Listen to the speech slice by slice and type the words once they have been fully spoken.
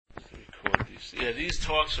these. Yeah, these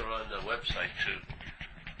talks are on the website too.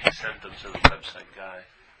 I sent them to the website guy,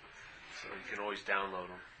 so you can always download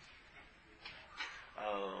them.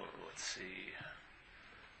 Let's see.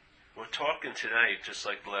 We're talking tonight, just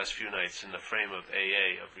like the last few nights, in the frame of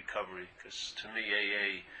AA, of recovery, because to me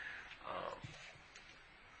AA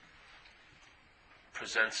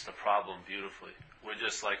presents the problem beautifully. We're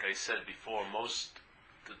just, like I said before,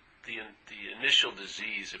 the initial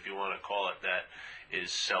disease, if you want to call it that,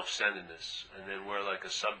 is self-centeredness, and then we're like a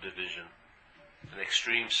subdivision, an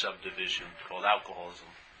extreme subdivision called alcoholism.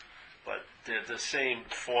 But the same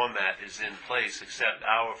format is in place, except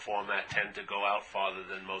our format tend to go out farther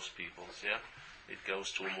than most people's, yeah? It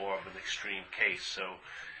goes to more of an extreme case. So,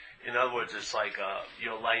 in other words, it's like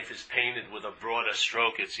your life is painted with a broader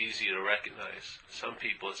stroke. It's easier to recognize. Some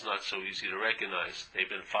people, it's not so easy to recognize. They've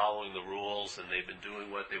been following the rules, and they've been doing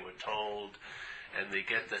what they were told, and they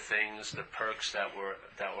get the things, the perks that were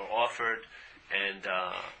offered, and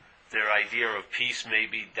their idea of peace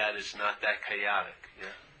maybe that is not that chaotic, yeah?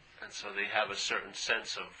 And so they have a certain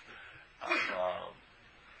sense of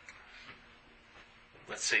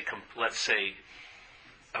let's say,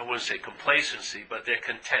 I wouldn't say complacency, but they're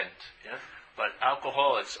content, yeah? But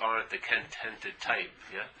alcoholics aren't the contented type,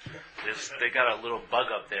 yeah? They got a little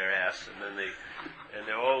bug up their ass, and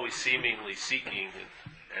they're always seemingly seeking,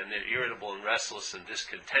 and they're irritable and restless and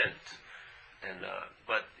discontent. And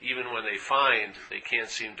but even when they find, they can't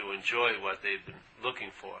seem to enjoy what they've been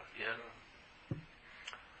looking for, yeah?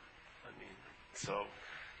 So,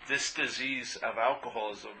 this disease of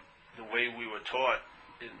alcoholism, the way we were taught,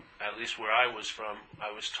 at least where I was from, I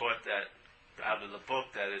was taught that, out of the book,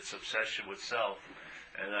 that it's obsession with self.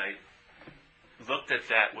 And I looked at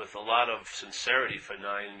that with a lot of sincerity for 8 or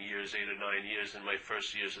 9 years in my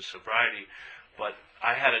first years of sobriety. But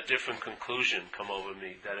I had a different conclusion come over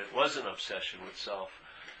me, that it was an obsession with self,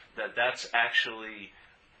 that that's actually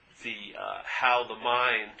how the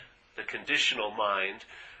mind, the conditional mind,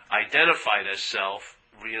 identified as self,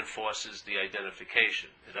 reinforces the identification.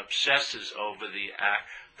 It obsesses over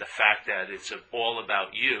the fact that it's all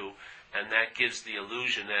about you, and that gives the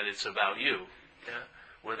illusion that it's about you. Yeah?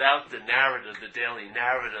 Without the narrative, the daily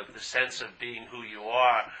narrative, the sense of being who you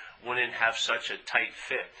are wouldn't have such a tight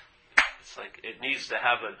fit. It's like it needs to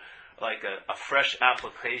have a fresh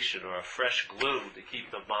application or a fresh glue to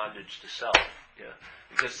keep the bondage to self. Yeah?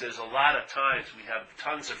 Because there's a lot of times we have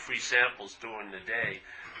tons of free samples during the day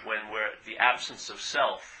when the absence of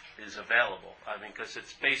self is available. I mean, because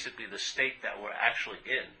it's basically the state that we're actually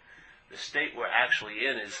in. The state we're actually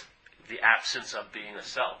in is the absence of being a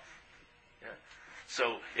self. Yeah?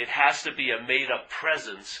 So it has to be a made-up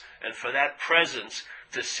presence, and for that presence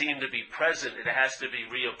to seem to be present, it has to be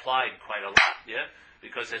reapplied quite a lot, yeah?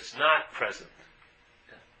 Because it's not present.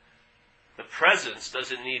 Yeah? The presence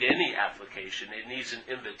doesn't need any application. It needs an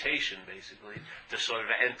invitation, basically, to sort of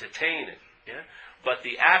entertain it. Yeah? But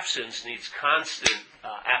the absence needs constant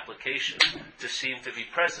application to seem to be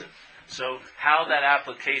present. So how that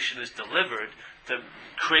application is delivered to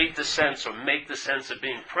create the sense or make the sense of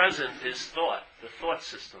being present is thought, the thought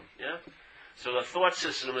system. Yeah. So the thought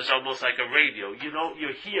system is almost like a radio.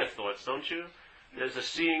 You hear thoughts, don't you? There's a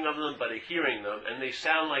seeing of them, but a hearing them, and they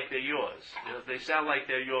sound like they're yours. You know, they sound like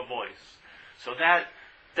they're your voice. So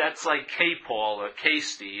that's like K-Paul or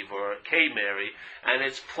K-Steve or K-Mary, and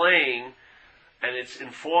it's playing. And it's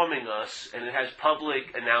informing us, and it has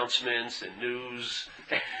public announcements and news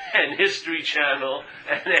and History Channel,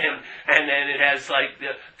 and then it has like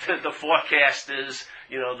the forecasters,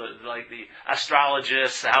 the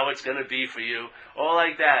astrologists, how it's going to be for you, all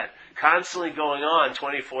like that, constantly going on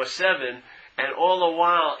 24/7, and all the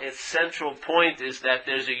while its central point is that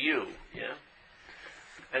there's a you, yeah.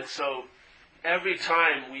 And so every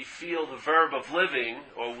time we feel the verb of living,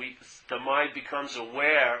 or the mind becomes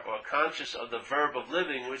aware or conscious of the verb of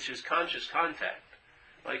living, which is conscious contact.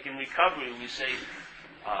 Like in recovery, we say,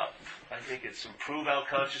 I think it's improve our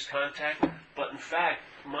conscious contact, but in fact,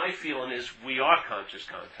 my feeling is we are conscious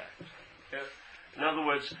contact. Yeah? In other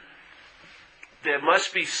words, there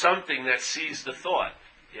must be something that sees the thought.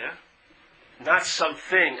 Yeah? Not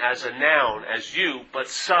something as a noun, as you, but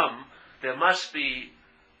there must be,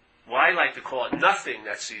 well, I like to call it nothing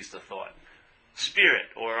that sees the thought. Spirit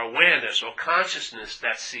or awareness or consciousness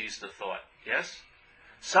that sees the thought. Yes?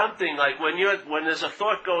 Something like when there's a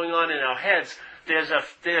thought going on in our heads, there's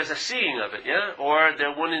a seeing of it, yeah? Or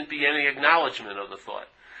there wouldn't be any acknowledgement of the thought.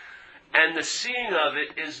 And the seeing of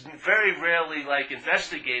it is very rarely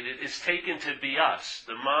investigated, is taken to be us.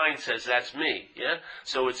 The mind says that's me, yeah?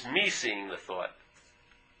 So it's me seeing the thought.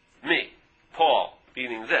 Me, Paul,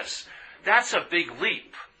 meaning this. That's a big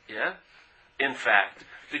leap, yeah? In fact,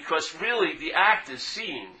 because really the act is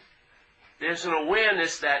seen. There's an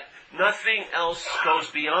awareness that nothing else goes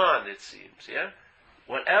beyond, it seems, yeah?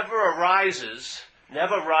 Whatever arises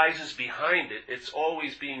never rises behind it. It's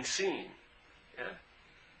always being seen, yeah?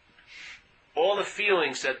 All the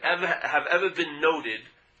feelings that have ever been noted,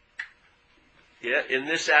 yeah, in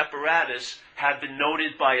this apparatus have been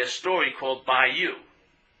noted by a story called By You,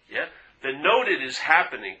 yeah? The noted is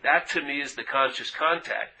happening. That to me is the conscious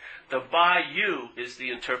contact. The by you is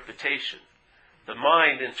the interpretation. The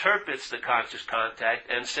mind interprets the conscious contact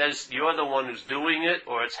and says you're the one who's doing it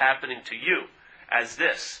or it's happening to you as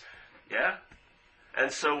this. Yeah?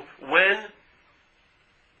 And so when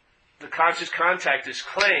the conscious contact is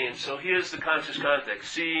claimed, so here's the conscious contact,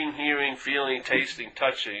 seeing, hearing, feeling, tasting,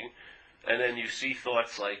 touching, and then you see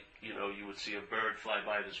thoughts like, you would see a bird fly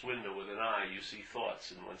by this window with an eye, you see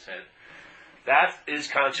thoughts in one's head. That is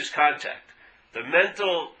conscious contact. The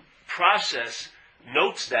mental process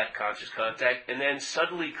notes that conscious contact and then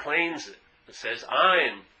suddenly claims it. It says,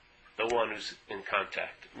 I'm the one who's in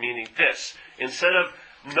contact, meaning this. Instead of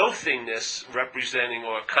nothingness representing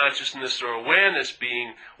or consciousness or awareness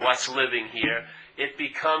being what's living here, it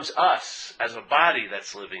becomes us as a body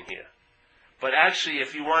that's living here. But actually,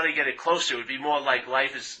 if you want to get it closer, it would be more like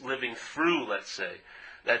life is living through, let's say.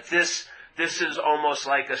 That this is almost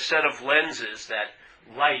like a set of lenses that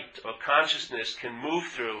light or consciousness can move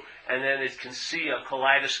through, and then it can see a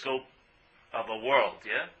kaleidoscope of a world,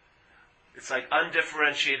 yeah? It's like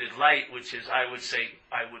undifferentiated light, which is, I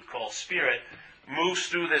would call spirit, moves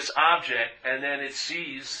through this object, and then it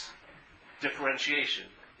sees differentiation,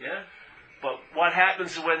 yeah? But what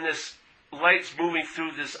happens when this light's moving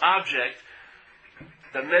through this object,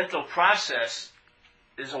 the mental process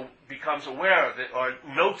becomes aware of it, or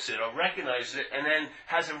notes it, or recognizes it, and then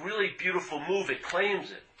has a really beautiful move. It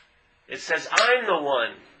claims it. It says, I'm the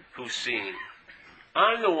one who's seeing.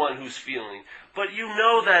 I'm the one who's feeling. But you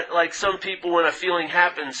know that, like some people, when a feeling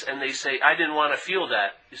happens and they say, I didn't want to feel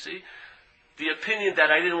that, you see? The opinion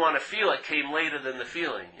that I didn't want to feel it came later than the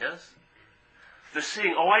feeling, yes? The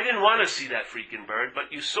seeing, I didn't want to see that freaking bird,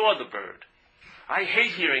 but you saw the bird. I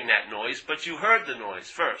hate hearing that noise, but you heard the noise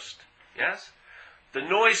first, yes? The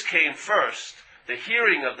noise came first, the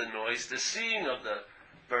hearing of the noise, the seeing of the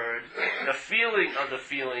bird, the feeling of the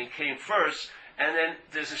feeling came first, and then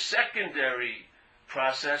there's a secondary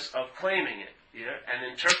process of claiming it, yeah, and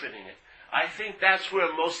interpreting it. I think that's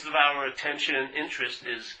where most of our attention and interest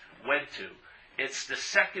is wed to. It's the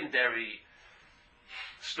secondary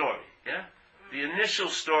story, yeah? The initial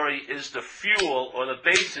story is the fuel or the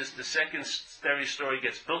basis the secondary story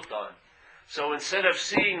gets built on. So instead of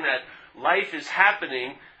seeing that life is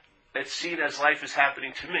happening, it's seen as life is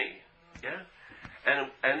happening to me. Yeah?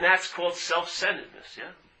 And that's called self-centeredness,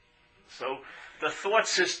 yeah? So the thought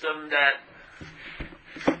system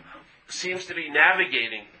that seems to be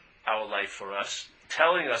navigating our life for us,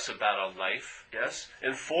 telling us about our life, yes,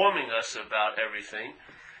 informing us about everything,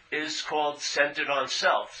 is called centered on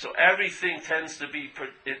self. So everything tends to be,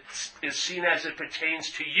 is seen as it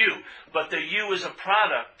pertains to you. But the you is a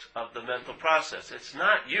product of the mental process. It's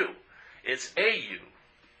not you. It's a you.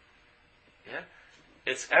 Yeah?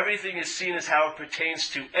 Everything is seen as how it pertains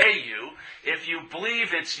to a you. If you believe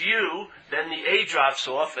it's you, then the a drops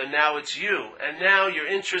off and now it's you. And now your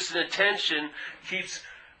interest and attention keeps,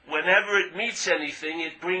 whenever it meets anything,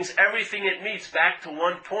 it brings everything it meets back to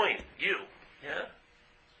one point, you. Yeah?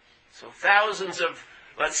 So thousands of,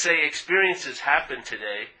 let's say, experiences happen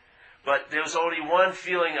today, but there's only one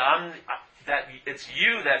feeling that it's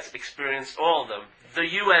you that's experienced all of them. The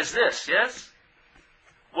you as this, yes?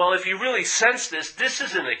 Well, if you really sense this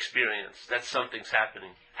is an experience that something's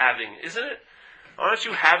having, isn't it? Aren't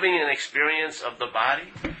you having an experience of the body?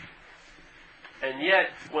 And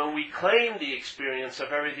yet, when we claim the experience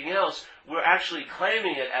of everything else, we're actually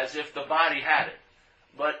claiming it as if the body had it.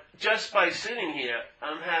 But just by sitting here,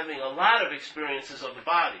 I'm having a lot of experiences of the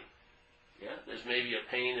body. Yeah, there's maybe a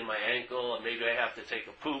pain in my ankle, or maybe I have to take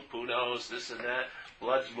a poop, who knows, this and that.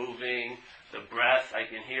 Blood's moving, the breath, I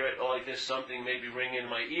can hear it, like there's something maybe ringing in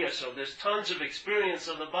my ear. So there's tons of experience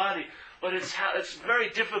of the body, but it's very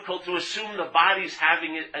difficult to assume the body's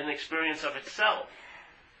having an experience of itself.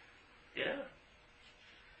 Yeah?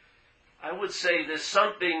 I would say there's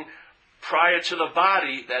something prior to the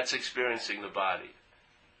body that's experiencing the body.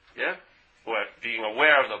 Yeah? Or being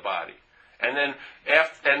aware of the body.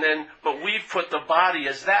 But we've put the body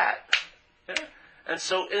as that. Yeah? And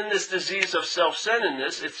so in this disease of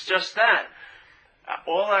self-centeredness, it's just that.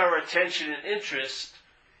 All our attention and interest,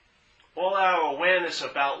 all our awareness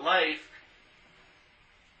about life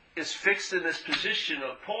is fixed in this position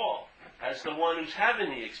of Paul. as the one who's having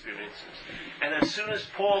the experiences. And as soon as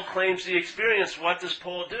Paul claims the experience, what does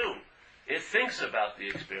Paul do? It thinks about the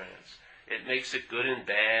experience. It makes it good and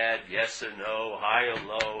bad, yes or no, high or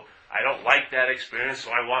low. I don't like that experience,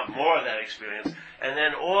 so I want more of that experience. And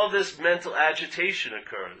then all this mental agitation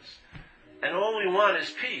occurs. And all we want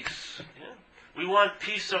is peace. Yeah? We want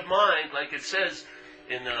peace of mind, like it says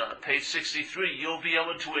in page 63, you'll be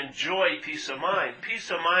able to enjoy peace of mind. Peace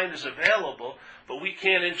of mind is available, but we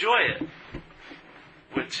can't enjoy it.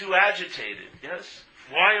 We're too agitated, yes?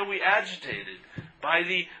 Why are we agitated? By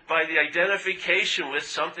the identification with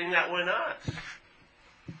something that we're not.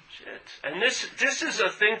 Shit. And this is a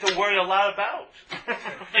thing to worry a lot about.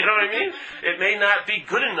 You know what I mean? It may not be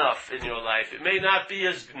good enough in your life. It may not be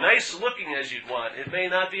as nice looking as you'd want. It may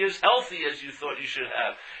not be as healthy as you thought you should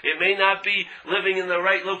have. It may not be living in the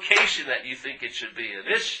right location that you think it should be in.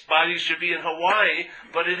 This body should be in Hawaii,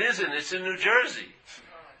 but it isn't. It's in New Jersey.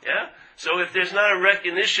 Yeah? So if there's not a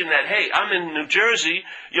recognition that, hey, I'm in New Jersey,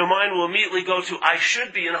 your mind will immediately go to, I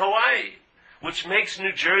should be in Hawaii, which makes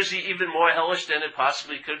New Jersey even more hellish than it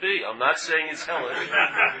possibly could be. I'm not saying it's hellish,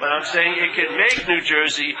 but I'm saying it can make New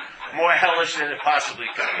Jersey more hellish than it possibly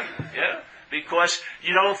could. Yeah? Because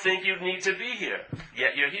you don't think you need to be here,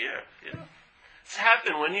 yet you're here. Yeah? It's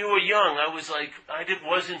happened when you were young. I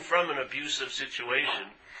wasn't from an abusive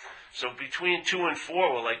situation. So between 2 and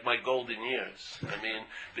 4 were like my golden years. I mean,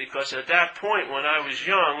 because at that point when I was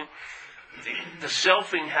young, the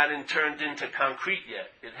selfing hadn't turned into concrete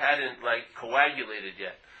yet. It hadn't coagulated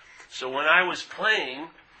yet. So when I was playing,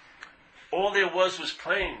 all there was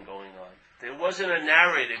playing going on. There wasn't a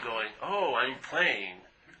narrator going, oh, I'm playing.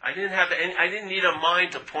 I didn't need a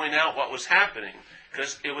mind to point out what was happening,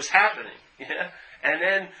 because it was happening. Yeah? And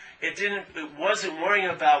then it wasn't worrying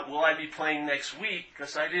about, will I be playing next week?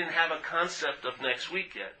 Because I didn't have a concept of next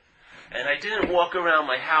week yet. And I didn't walk around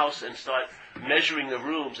my house and start measuring the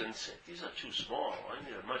rooms and say, these are too small. I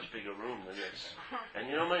need a much bigger room than this. And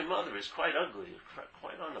my mother is quite ugly,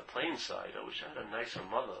 quite on the plain side. I wish I had a nicer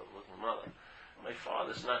looking mother. My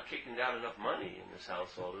father's not kicking out enough money in this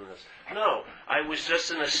household. No, I was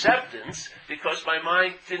just an acceptance because my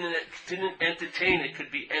mind didn't entertain it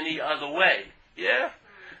could be any other way. Yeah?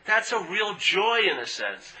 That's a real joy in a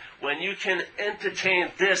sense. When you can entertain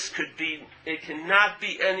it cannot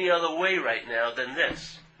be any other way right now than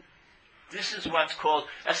this. This is what's called,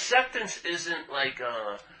 acceptance isn't like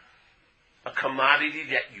a commodity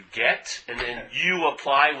that you get and then you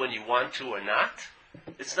apply when you want to or not.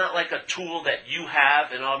 It's not like a tool that you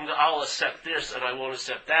have and I'll accept this and I won't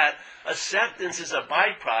accept that. Acceptance is a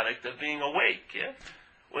byproduct of being awake. Yeah?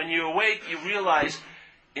 When you're awake, you realize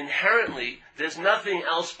inherently there's nothing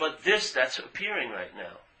else but this that's appearing right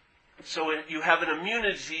now. So you have an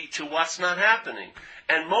immunity to what's not happening.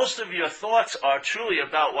 And most of your thoughts are truly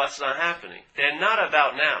about what's not happening. They're not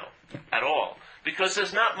about now at all. Because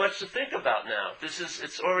there's not much to think about now.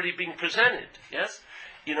 It's already being presented. Yes?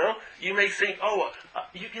 You may think,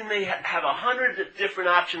 you may have 100 different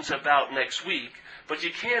options about next week, but you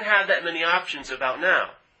can't have that many options about now.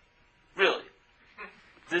 Really.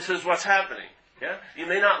 This is what's happening. Yeah? You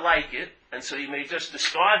may not like it, and so you may just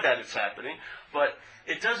discard that it's happening, but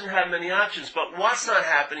it doesn't have many options. But what's not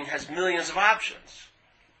happening has millions of options.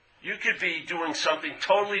 You could be doing something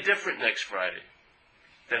totally different next Friday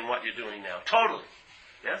than what you're doing now. Totally.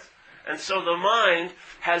 Yes? And so the mind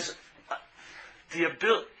has the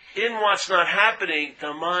ability, in what's not happening,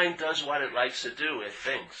 the mind does what it likes to do. It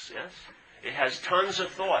thinks. Yes? It has tons of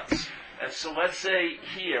thoughts. And so let's say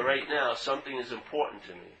here, right now, something is important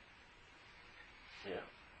to me. Yeah,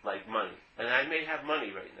 like money. And I may have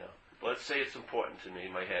money right now. But let's say it's important to me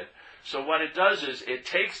in my head. So what it does is it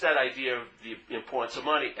takes that idea of the importance of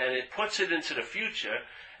money and it puts it into the future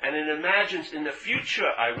and it imagines in the future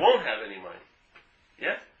I won't have any money.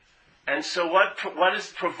 Yeah? And so what is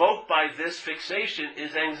provoked by this fixation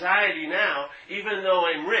is anxiety now, even though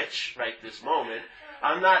I'm rich right this moment.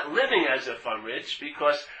 I'm not living as if I'm rich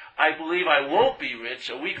because I believe I won't be rich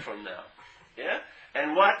a week from now. Yeah?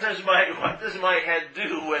 And what does my head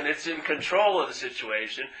do when it's in control of the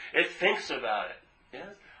situation? It thinks about it. Yeah?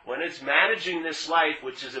 When it's managing this life,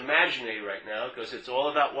 which is imaginary right now, because it's all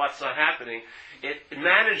about what's not happening, it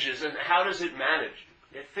manages. And how does it manage?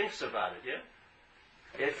 It thinks about it.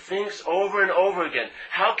 Yeah? It thinks over and over again.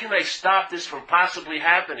 How can I stop this from possibly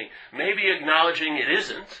happening? Maybe acknowledging it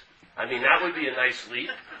isn't. I mean, that would be a nice leap.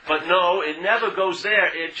 But no, it never goes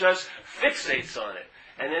there. It just fixates on it.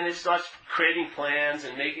 And then it starts creating plans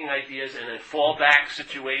and making ideas and then fallback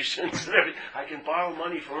situations. I can borrow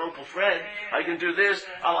money from Uncle Fred. I can do this.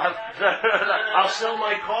 I'll sell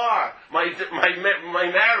my car, my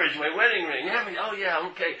marriage, my wedding ring. Oh yeah,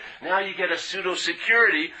 okay. Now you get a pseudo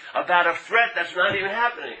security about a threat that's not even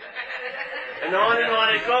happening. And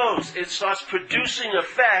on it goes. It starts producing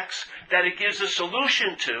effects that it gives a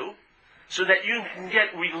solution to, so that you can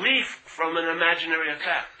get relief from an imaginary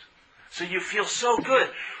effect. So you feel so good.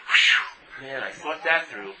 Whew, man, I thought that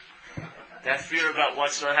through. That fear about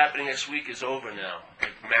what's not happening next week is over now.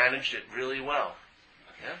 I've managed it really well.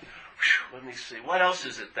 Yeah? Whew, let me see. What else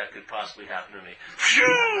is it that could possibly happen to me?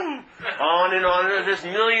 Whew, on and on. There's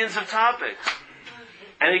millions of topics.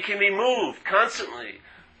 And it can be moved constantly.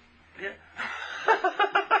 Yeah.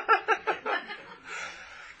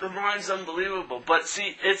 The mind's unbelievable. But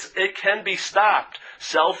see, it can be stopped.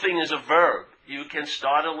 Selfing is a verb. You can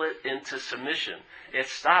startle it into submission. It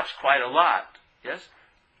stops quite a lot. Yes?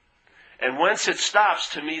 And once it stops,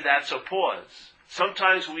 to me, that's a pause.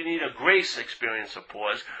 Sometimes we need a grace experience of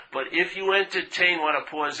pause, but if you entertain what a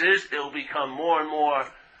pause is, it'll become more and more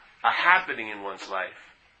a happening in one's life.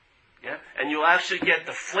 Yeah? And you'll actually get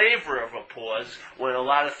the flavor of a pause when a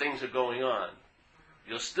lot of things are going on.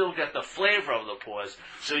 You'll still get the flavor of the pause.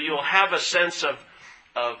 So you'll have a sense of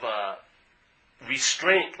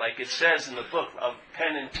restraint, like it says in the book, of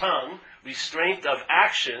pen and tongue, restraint of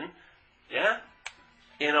action, yeah,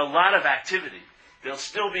 in a lot of activity. There'll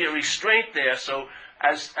still be a restraint there, so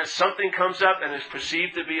as something comes up and is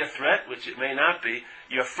perceived to be a threat, which it may not be,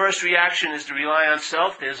 your first reaction is to rely on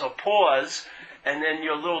self. There's a pause, and then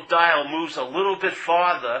your little dial moves a little bit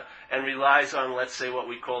farther and relies on, let's say, what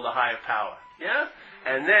we call the higher power. Yeah?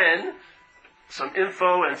 And then some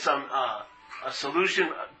info and some a solution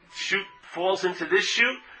falls into this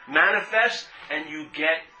chute, manifests, and you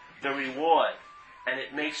get the reward. And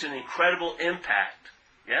it makes an incredible impact.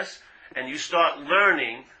 Yes? And you start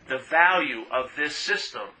learning the value of this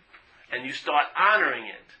system. And you start honoring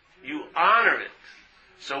it. You honor it.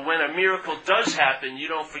 So when a miracle does happen, you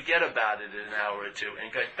don't forget about it in an hour or two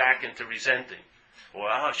and get back into resenting. Or,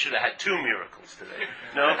 I should have had 2 miracles today.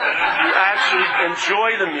 No, you actually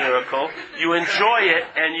enjoy the miracle. You enjoy it,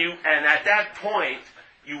 and at that point,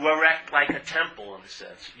 you erect like a temple in a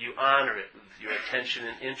sense. You honor it with your attention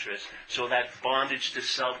and interest, so that bondage to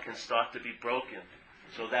self can start to be broken,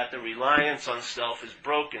 so that the reliance on self is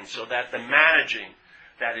broken, so that the managing,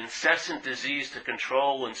 that incessant disease to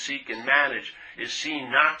control and seek and manage, is seen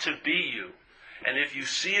not to be you. And if you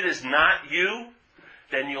see it as not you,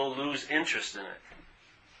 then you'll lose interest in it.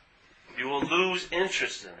 You will lose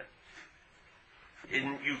interest in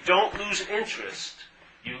it. You don't lose interest,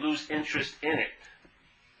 you lose interest in it.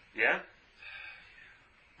 Yeah?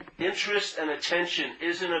 Interest and attention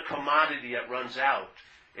isn't a commodity that runs out.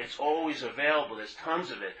 It's always available. There's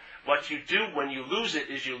tons of it. What you do when you lose it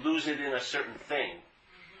is you lose it in a certain thing,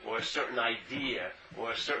 or a certain idea,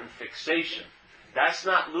 or a certain fixation. That's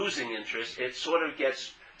not losing interest. It sort of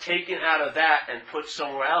gets taken out of that and put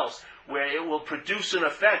somewhere else, where it will produce an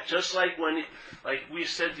effect, just like like we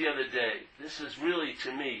said the other day. This is really,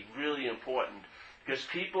 to me, really important. Because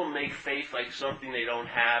people make faith like something they don't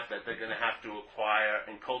have that they're going to have to acquire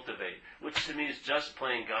and cultivate, which to me is just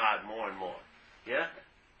playing God more and more. Yeah?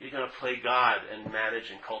 You're going to play God and manage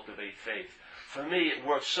and cultivate faith. For me, it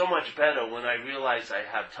works so much better when I realize I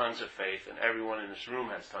have tons of faith, and everyone in this room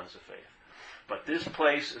has tons of faith. But this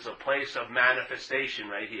place is a place of manifestation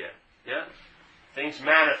right here. Yeah? Things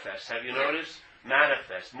manifest. Have you noticed?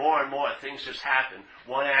 Manifest. More and more things just happen.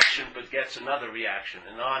 One action begets another reaction.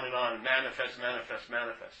 And on, manifest, manifest,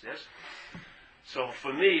 manifest. Yes? So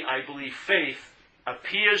for me, I believe faith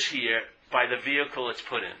appears here by the vehicle it's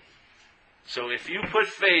put in. So if you put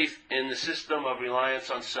faith in the system of reliance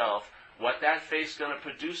on self, what that faith's going to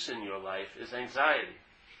produce in your life is anxiety.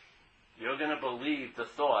 You're going to believe the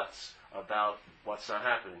thoughts about what's not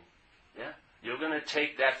happening. Yeah? You're going to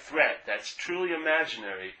take that threat that's truly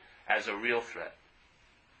imaginary as a real threat.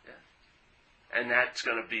 Yeah? And that's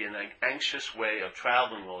going to be an anxious way of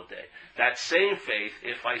traveling all day. That same faith,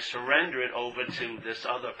 if I surrender it over to this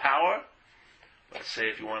other power, let's say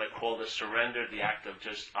if you want to call this surrender the act of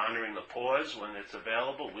just honoring the pause when it's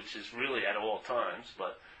available, which is really at all times,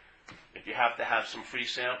 but if you have to have some free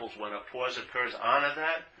samples when a pause occurs, honor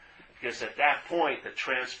that, because at that point the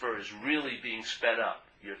transfer is really being sped up.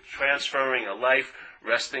 You're transferring a life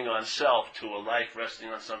resting on self to a life resting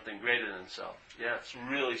on something greater than self. Yeah, it's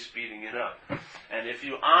really speeding it up. And if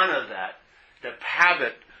you honor that, the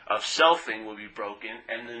habit of selfing will be broken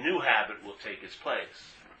and the new habit will take its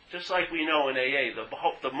place. Just like we know in AA,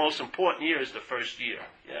 the most important year is the first year.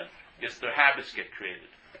 Yeah? Yes, their habits get created.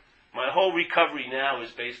 My whole recovery now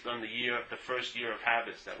is based on the first year of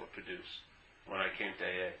habits that were produced when I came to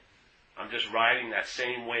AA. I'm just riding that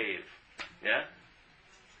same wave. Yeah?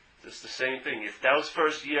 It's the same thing. If those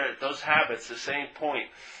first year, those habits, the same point,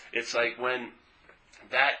 it's like when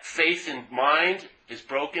that faith in mind is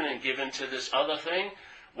broken and given to this other thing,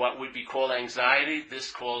 what would be called anxiety,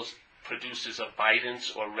 this produces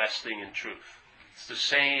abidance or resting in truth. It's the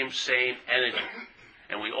same energy.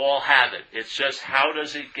 And we all have it. It's just how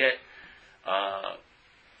does it get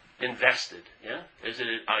invested? Yeah?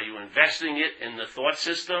 Are you investing it in the thought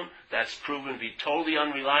system that's proven to be totally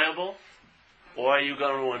unreliable? Or are you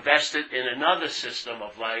going to invest it in another system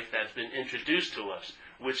of life that's been introduced to us,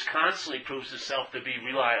 which constantly proves itself to be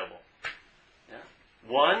reliable? Yeah?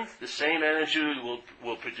 One, the same energy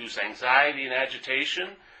will produce anxiety and agitation.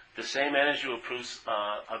 The same energy will produce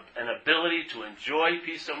an ability to enjoy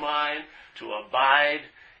peace of mind, to abide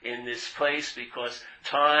in this place, because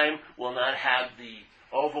time will not have the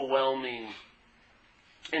overwhelming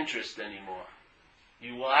interest anymore.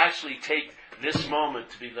 You will actually take this moment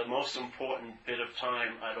to be the most important bit of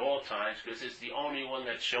time at all times, because it's the only one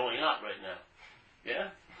that's showing up right now. Yeah?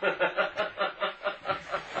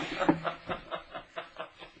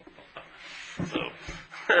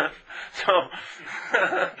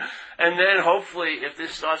 And then hopefully if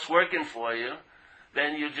this starts working for you,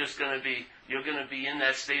 then you're going to be in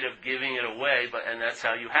that state of giving it away, and that's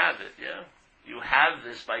how you have it, yeah? You have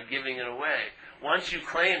this by giving it away. Once you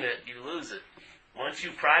claim it, you lose it. Once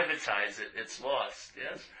you privatize it, it's lost,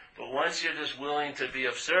 yes? But once you're just willing to be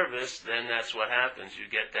of service, then that's what happens. You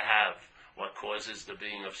get to have what causes the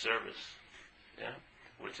being of service, yeah?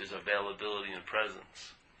 Which is availability and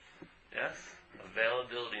presence, yes?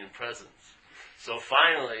 Availability and presence. So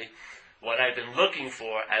finally, what I've been looking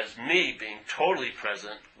for as me being totally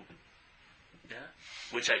present, yeah,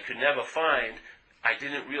 which I could never find, I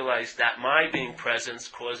didn't realize that my being present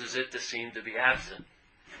causes it to seem to be absent.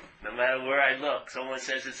 No matter where I look, someone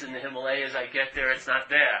says it's in the Himalayas, I get there, it's not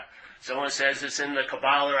there. Someone says it's in the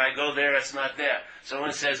Kabbalah, I go there, it's not there.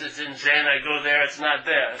 Someone says it's in Zen, I go there, it's not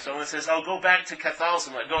there. Someone says, I'll go back to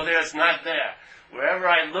Catholicism, I go there, it's not there. Wherever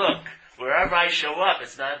I look, wherever I show up,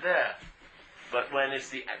 it's not there. But when it's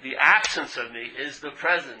the absence of me is the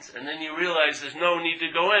presence, and then you realize there's no need to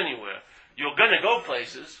go anywhere. You're going to go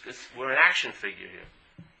places, because we're an action figure here.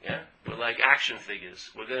 Yeah? We're like action figures.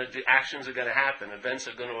 Actions are going to happen, events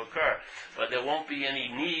are going to occur. But there won't be any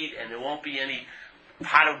need, and there won't be any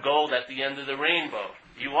pot of gold at the end of the rainbow.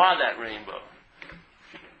 You are that rainbow.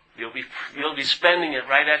 You'll be spending it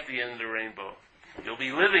right at the end of the rainbow. You'll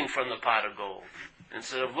be living from the pot of gold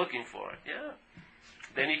instead of looking for it. Yeah.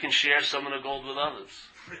 Then you can share some of the gold with others.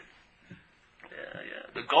 Yeah.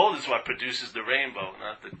 The gold is what produces the rainbow,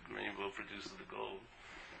 not the rainbow produces the gold.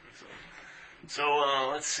 So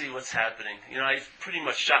let's see what's happening. I pretty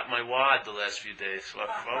much shot my wad the last few days. What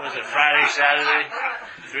was it, Friday, Saturday?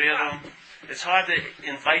 3 of them. It's hard to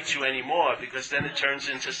invite you anymore because then it turns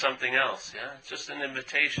into something else. Yeah, it's just an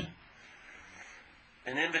invitation.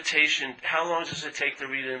 An invitation, how long does it take to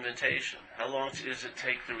read an invitation? How long does it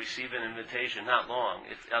take to receive an invitation? Not long.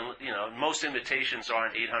 Most invitations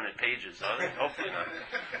aren't 800 pages, are they? Hopefully not.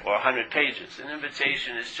 Or 100 pages. An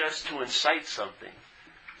invitation is just to incite something,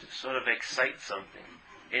 to sort of excite something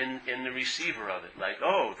in the receiver of it. Like,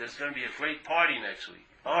 oh, there's going to be a great party next week.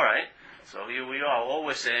 All right, so here we are. All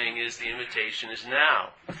we're saying is the invitation is now.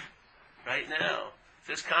 Right now.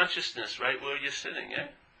 There's consciousness right where you're sitting, yeah?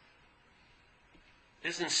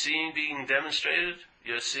 Isn't seeing being demonstrated?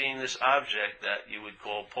 You're seeing this object that you would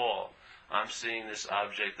call Paul. I'm seeing this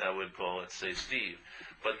object I would call, let's say, Steve.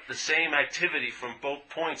 But the same activity from both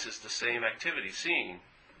points is the same activity, seeing.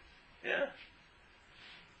 Yeah?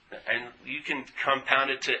 And you can compound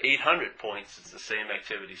it to 800 points, it's the same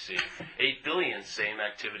activity, seeing. 8 billion, same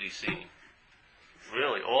activity, seeing.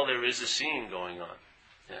 Really, all there is seeing going on.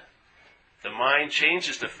 Yeah? The mind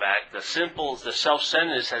changes the fact, the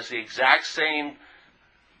self-centeredness has the exact same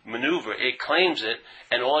maneuver. It claims it,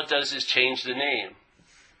 and all it does is change the name.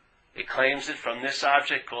 It claims it from this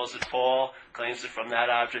object, calls it Paul, claims it from that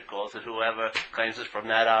object, calls it whoever, claims it from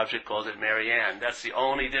that object, calls it Mary Ann. That's the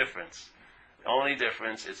only difference. The only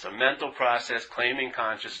difference, it's a mental process claiming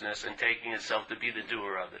consciousness and taking itself to be the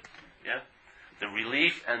doer of it. Yeah? The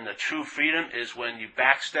relief and the true freedom is when you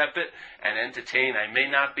backstep it and entertain, I may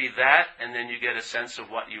not be that, and then you get a sense of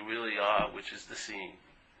what you really are, which is the seeing.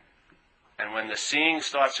 And when the seeing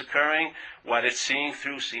starts occurring, what it's seeing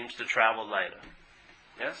through seems to travel lighter.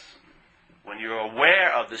 Yes? When you're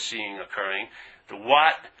aware of the seeing occurring,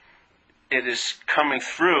 what it is coming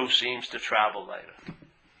through seems to travel lighter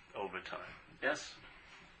over time. Yes?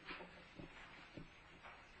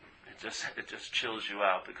 it just chills you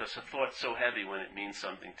out, because a thought's so heavy when it means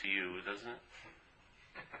something to you, doesn't it?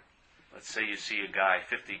 Let's say you see a guy,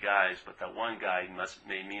 50 guys, but that one guy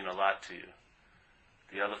may mean a lot to you.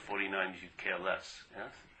 The other 49 you'd care less.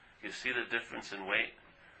 Yes? You see the difference in weight?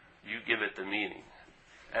 You give it the meaning.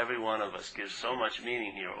 Every one of us gives so much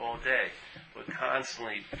meaning here all day. We're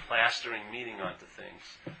constantly plastering meaning onto things,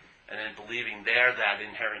 and then believing they're that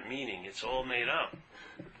inherent meaning. It's all made up.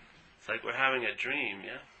 It's like we're having a dream,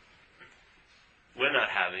 yeah? We're not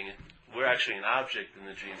having it. We're actually an object in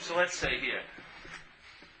the dream. So let's say here,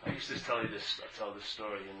 I used to tell this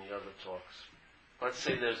story in the other talks. Let's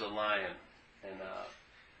say there's a lion, and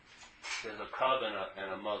there's a cub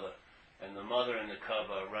and a mother. And the mother and the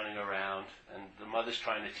cub are running around, and the mother's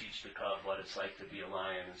trying to teach the cub what it's like to be a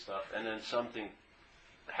lion and stuff. And then something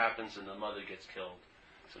happens and the mother gets killed.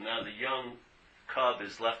 So now the young cub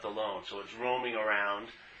is left alone. So it's roaming around,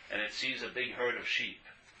 and it sees a big herd of sheep.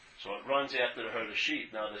 So it runs after the herd of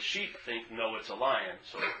sheep. Now the sheep know it's a lion,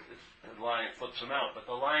 so the lion flips them out. But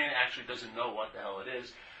the lion actually doesn't know what the hell it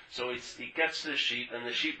is. So he gets the sheep, and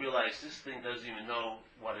the sheep realize this thing doesn't even know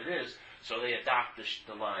what it is, so they adopt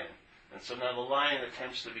the lion. And so now the lion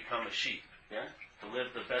attempts to become a sheep, yeah, to live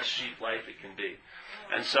the best sheep life it can be.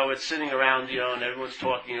 And so it's sitting around, and everyone's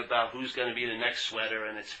talking about who's going to be the next sweater,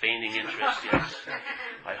 and it's feigning interest. Yes,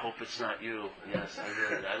 I hope it's not you. Yes,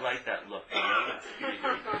 I like that look.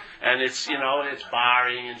 And it's, it's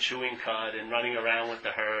barring and chewing cud and running around with the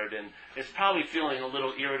herd, and it's probably feeling a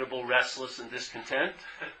little irritable, restless, and discontent,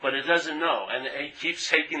 but it doesn't know. And it keeps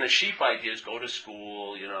taking the sheep ideas, go to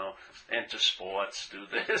school, enter sports, do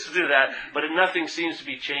this, do that, but nothing seems to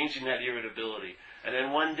be changing that irritability. And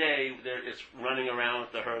then one day, it's running around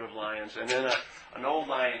with the herd of lions, and then an old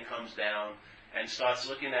lion comes down and starts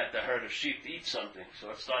looking at the herd of sheep to eat something.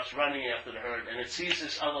 So it starts running after the herd, and it sees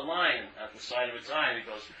this other lion at the side of its eye, and it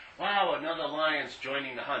goes, wow, another lion's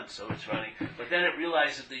joining the hunt, so it's running. But then it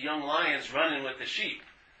realizes the young lion's running with the sheep.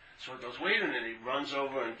 So it goes, wait a minute, he runs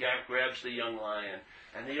over and grabs the young lion.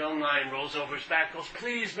 And the young lion rolls over his back, goes,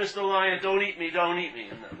 please, Mr. Lion, don't eat me, don't eat me.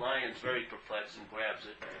 And the lion's very perplexed and grabs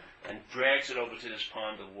it and drags it over to this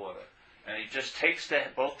pond of water. And he just takes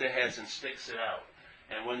both their heads and sticks it out.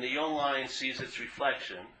 And when the young lion sees its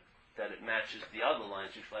reflection, that it matches the other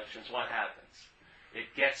lion's reflections, what happens?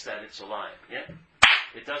 It gets that it's a lion. Yeah?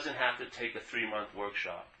 It doesn't have to take a 3-month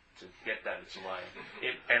workshop to get that it's a lion.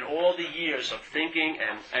 And all the years of thinking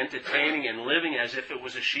and entertaining and living as if it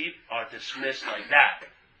was a sheep are dismissed like that.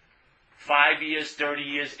 5 years, 30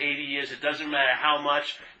 years, 80 years, it doesn't matter how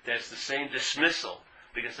much, there's the same dismissal.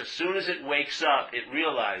 Because as soon as it wakes up, it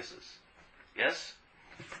realizes. Yes?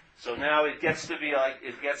 So now it gets to be like,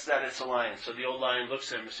 it gets that it's a lion. So the old lion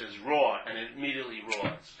looks at him and says, roar, and it immediately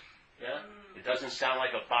roars. Yeah? It doesn't sound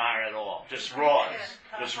like a bar at all. Just roars.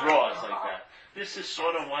 Just roars like that. This is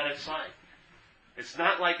sort of what it's like. It's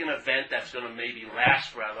not like an event that's going to maybe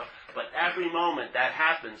last forever, but every moment that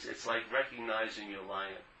happens, it's like recognizing your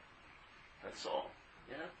lion. That's all.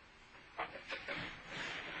 Yeah?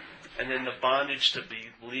 And then the bondage to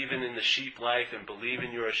believing in the sheep life and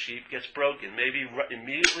believing you're a sheep gets broken. Maybe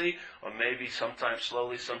immediately, or maybe sometimes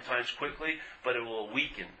slowly, sometimes quickly, but it will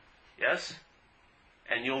weaken. Yes?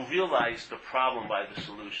 And you'll realize the problem by the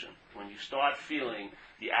solution. When you start feeling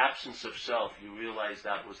the absence of self, you realize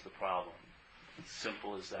that was the problem. It's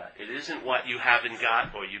simple as that. It isn't what you haven't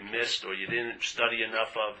got, or you missed, or you didn't study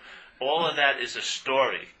enough of. All of that is a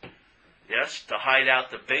story. Yes? To hide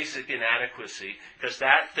out the basic inadequacy, because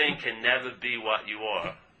that thing can never be what you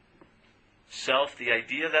are. Self, the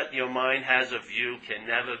idea that your mind has of you, can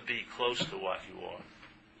never be close to what you are.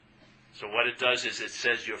 So what it does is it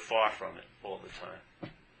says you're far from it all the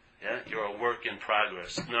time. Yeah? You're a work in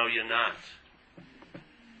progress. No, you're not.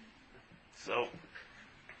 So,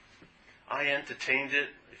 I entertained it.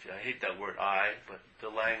 I hate that word I, but the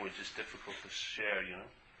language is difficult to share,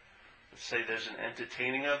 Let's say there's an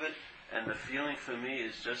entertaining of it, and the feeling for me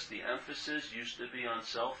is just the emphasis used to be on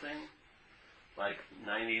selfing, like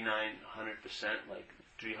 99, 100%, like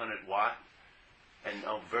 300 watt, and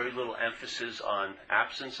very little emphasis on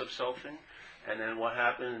absence of selfing. And then what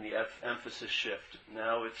happened in the emphasis shift?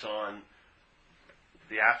 Now it's on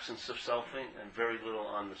the absence of selfing and very little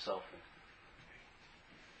on the selfing.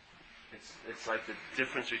 It's like the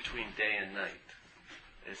difference between day and night.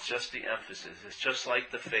 It's just the emphasis. It's just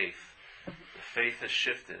like the faith. The faith has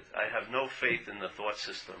shifted. I have no faith in the thought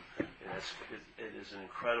system. It is an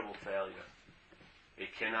incredible failure. It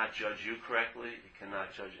cannot judge you correctly. It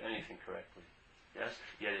cannot judge anything correctly. Yes?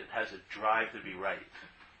 Yet it has a drive to be right.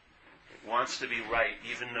 It wants to be right,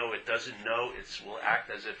 even though it doesn't know, it will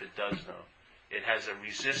act as if it does know. It has a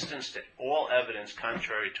resistance to all evidence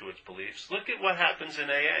contrary to its beliefs. Look at what happens in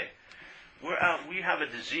AA. We have a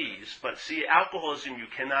disease, but see, alcoholism you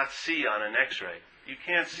cannot see on an X-ray. You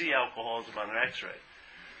can't see alcoholism on an X-ray.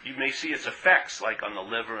 You may see its effects, like on the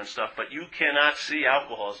liver and stuff, but you cannot see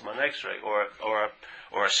alcoholism on an X-ray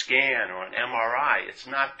or a scan or an MRI. It's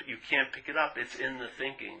not. You can't pick it up. It's in the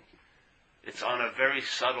thinking. It's on a very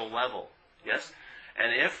subtle level. Yes,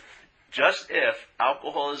 and if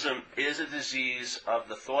alcoholism is a disease of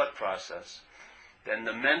the thought process, then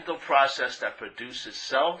the mental process that produces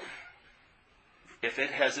self, if it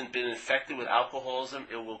hasn't been infected with alcoholism,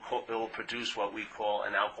 it will produce what we call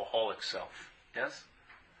an alcoholic self. Yes?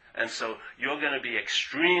 And so you're going to be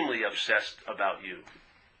extremely obsessed about you.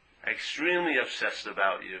 Extremely obsessed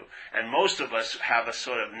about you. And most of us have a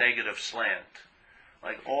sort of negative slant.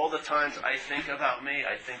 Like all the times I think about me,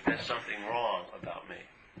 I think there's something wrong about me.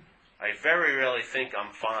 I very rarely think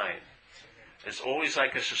I'm fine. There's always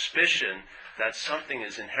like a suspicion that something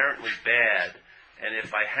is inherently bad, and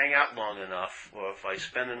if I hang out long enough, or if I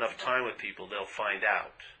spend enough time with people, they'll find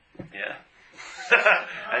out. Yeah?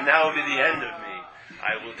 And that will be the end of me.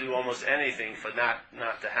 I will do almost anything for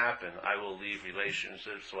not to happen. I will leave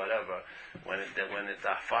relationships, whatever. When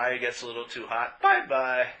the fire gets a little too hot,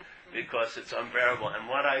 bye-bye, because it's unbearable. And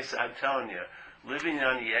what I'm telling you, living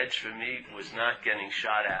on the edge for me was not getting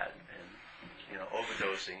shot at and,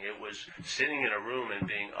 overdosing. It was sitting in a room and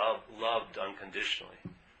being loved unconditionally.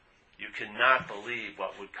 You cannot believe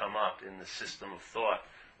what would come up in the system of thought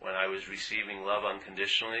when I was receiving love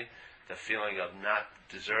unconditionally, the feeling of not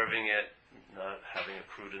deserving it, not having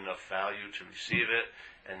accrued enough value to receive it,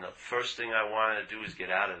 and the first thing I wanted to do is get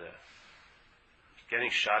out of there. Getting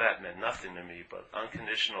shot at meant nothing to me, but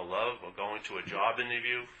unconditional love or going to a job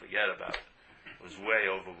interview, forget about it. It was way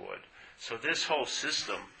overboard. So this whole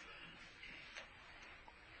system,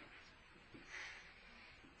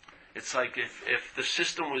 it's like if the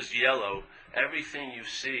system was yellow, everything you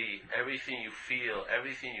see, everything you feel,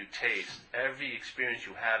 everything you taste, every experience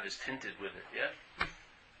you have is tinted with it, yeah?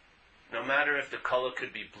 No matter if the color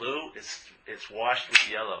could be blue, it's washed with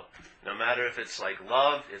yellow. No matter if it's like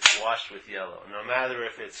love, it's washed with yellow. No matter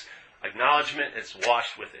if it's acknowledgement, it's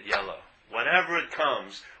washed with yellow. Whatever it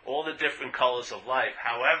comes, all the different colors of life,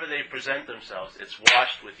 however they present themselves, it's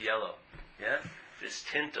washed with yellow. Yeah? This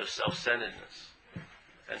tint of self-centeredness.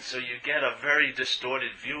 And so you get a very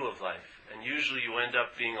distorted view of life. And usually you end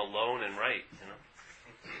up being alone and right,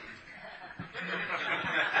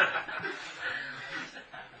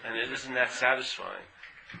 And it isn't that satisfying.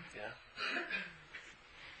 Yeah?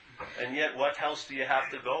 And yet, what else do you have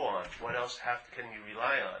to go on? What else can you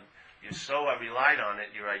rely on? You so are relied on it,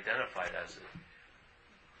 you're identified as it.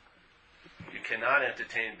 You cannot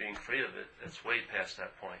entertain being free of it. That's way past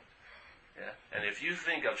that point. Yeah? And if you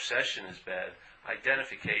think obsession is bad,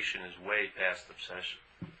 identification is way past obsession.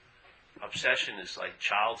 Obsession is like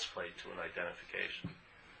child's play to an identification.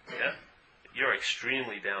 Yeah? You're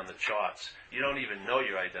extremely down the charts. You don't even know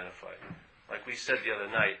you're identified. Like we said the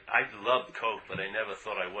other night, I loved Coke, but I never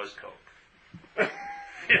thought I was Coke.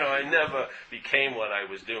 I never became what I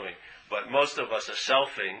was doing. But most of us are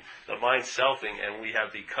selfing, the mind's selfing, and we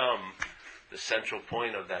have become the central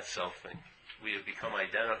point of that selfing. We have become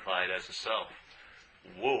identified as a self.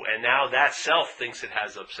 Whoa, and now that self thinks it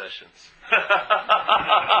has obsessions.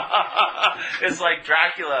 It's like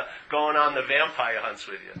Dracula going on the vampire hunts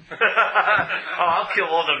with you. I'll kill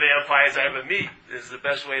all the vampires I ever meet is the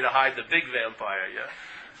best way to hide the big vampire, yeah?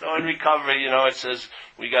 So in recovery, it says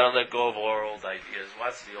we got to let go of our old ideas.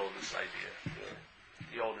 What's the oldest idea?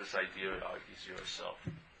 The oldest idea is yourself.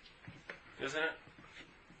 Isn't it?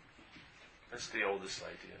 That's the oldest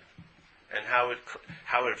idea. And how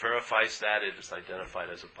it verifies that, it is identified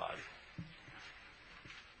as a body.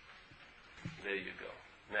 There you go.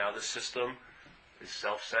 Now the system is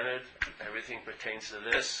self-centered. Everything pertains to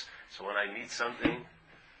this. So when I need something,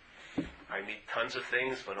 I need tons of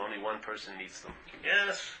things, but only one person needs them.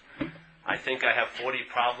 Yes, I think I have 40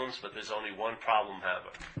 problems, but there's only one problem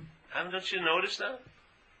haver. Haven't you noticed that?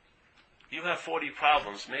 You have 40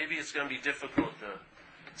 problems. Maybe it's going to be difficult to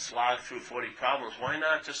slog through 40 problems. Why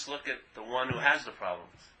not just look at the one who has the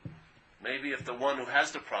problems? Maybe if the one who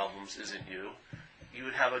has the problems isn't you, you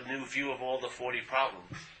would have a new view of all the 40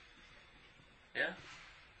 problems. Yeah?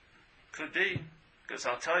 Could be. Because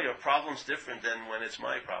I'll tell you, a problem's different than when it's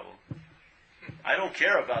my problem. I don't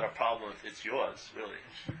care about a problem if it's yours, really.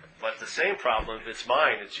 But the same problem, if it's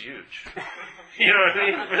mine, it's huge. You know what I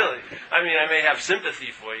mean? Really. I mean, I may have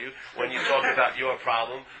sympathy for you when you talk about your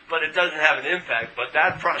problem, but it doesn't have an impact. But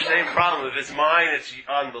that same problem, if it's mine, it's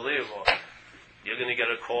unbelievable. You're going to get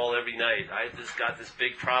a call every night. I just got this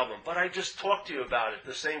big problem. But I just talked to you about it,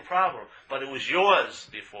 the same problem. But it was yours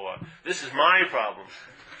before. This is my problem.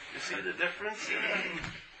 You see the difference?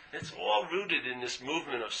 It's all rooted in this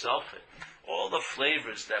movement of selfing. All the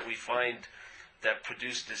flavors that we find that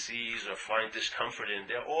produce disease or find discomfort in,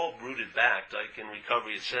 they're all rooted back. Like in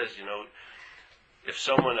recovery it says, if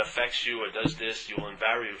someone affects you or does this, you'll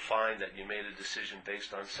invariably find that you made a decision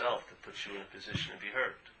based on self that puts you in a position to be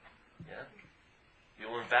hurt. Yeah?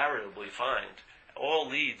 You'll invariably find all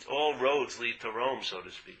roads lead to Rome, so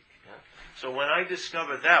to speak. Yeah? So when I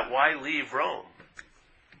discovered that, why leave Rome?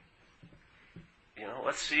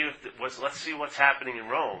 Let's see what's happening in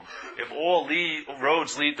Rome. If all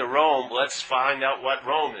roads lead to Rome, let's find out what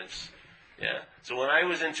Rome is. Yeah. So when I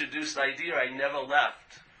was introduced to the idea, I never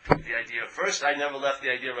left the idea. First, I never left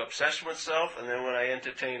the idea of obsession with self, and then when I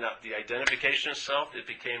entertained the identification of self, it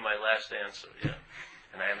became my last answer. Yeah.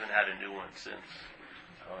 And I haven't had a new one since.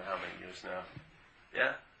 I don't know how many years now.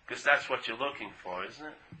 Yeah? Because that's what you're looking for, isn't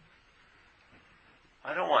it?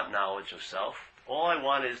 I don't want knowledge of self. All I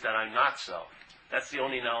want is that I'm not self. That's the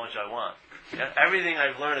only knowledge I want. Yeah? Everything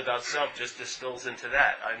I've learned about self just distills into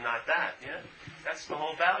that. I'm not that. Yeah? That's the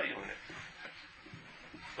whole value in it.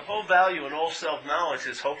 The whole value in all self-knowledge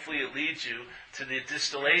is hopefully it leads you to the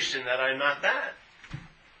distillation that I'm not that.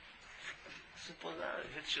 Simple as that.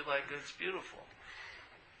 It hits you like it's beautiful.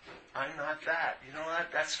 I'm not that. You know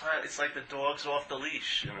what? That's fine. It's like the dog's off the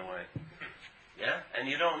leash in a way. Yeah? And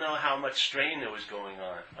you don't know how much strain there was going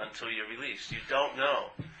on until you're released. You don't know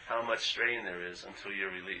how much strain there is until you're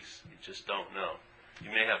released. You just don't know. You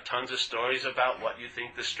may have tons of stories about what you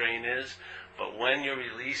think the strain is, but when you're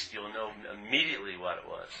released, you'll know immediately what it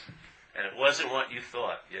was. And it wasn't what you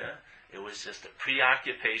thought, yeah? It was just a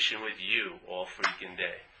preoccupation with you all freaking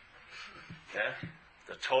day. Yeah?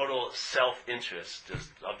 The total self-interest, just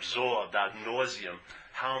absorbed ad nauseum.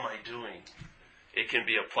 How am I doing? It can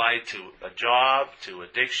be applied to a job, to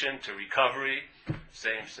addiction, to recovery.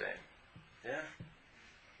 Same. Yeah?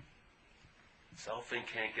 Selfing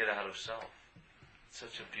can't get out of self. It's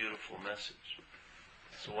such a beautiful message.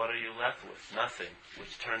 So what are you left with? Nothing,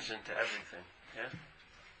 which turns into everything. Yeah?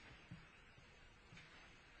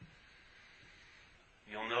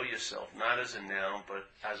 You'll know yourself, not as a noun, but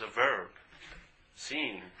as a verb.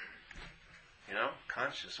 Seeing,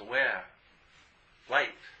 conscious, aware, light,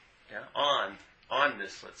 yeah,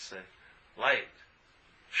 onness, let's say, light,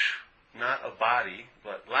 not a body,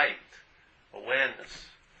 but light, awareness.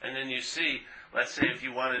 And then you see, let's say if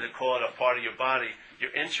you wanted to call it a part of your body,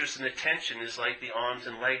 your interest and attention is like the arms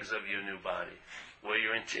and legs of your new body. Where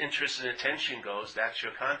your interest and attention goes, that's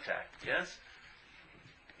your contact, yes?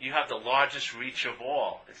 You have the largest reach of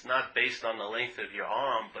all. It's not based on the length of your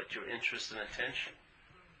arm, but your interest and attention.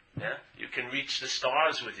 Yeah? You can reach the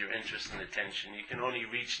stars with your interest and attention. You can only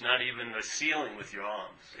reach not even the ceiling with your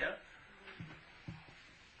arms. Yeah?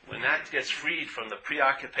 When that gets freed from the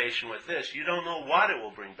preoccupation with this, you don't know what it will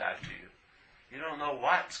bring back to you. You don't know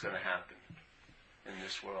what's going to happen in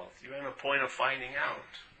this world. You're in a point of finding out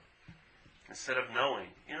instead of knowing.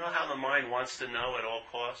 You know how the mind wants to know at all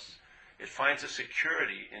costs? It finds a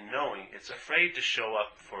security in knowing. It's afraid to show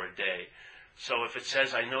up for a day. So if it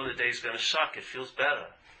says, I know the day's going to suck, it feels better.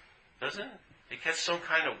 Doesn't it? It gets some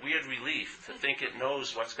kind of weird relief to think it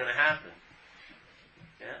knows what's going to happen.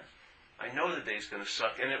 Yeah? I know the day's going to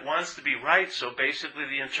suck. And it wants to be right, so basically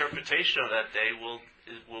the interpretation of that day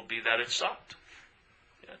will be that it sucked.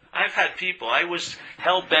 Yeah? I've had people, I was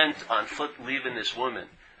hell-bent on leaving this woman.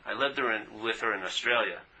 I lived with her in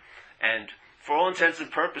Australia. And for all intents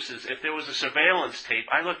and purposes, if there was a surveillance tape,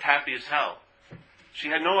 I looked happy as hell. She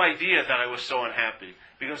had no idea that I was so unhappy,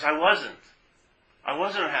 because I wasn't. I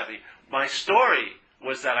wasn't unhappy. My story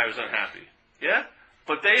was that I was unhappy. Yeah?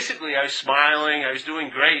 But basically, I was smiling, I was doing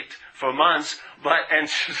great for months, and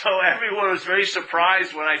so everyone was very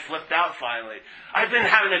surprised when I flipped out finally. I've been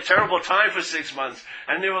having a terrible time for 6 months.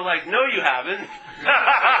 And they were like, no, you haven't.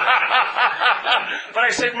 But I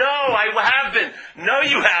said, no, I have been. No,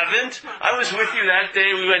 you haven't. I was with you that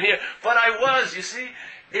day we went here. But I was, you see.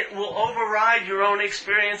 It will override your own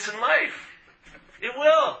experience in life. It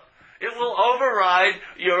will. It will override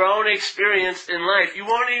your own experience in life. You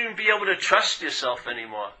won't even be able to trust yourself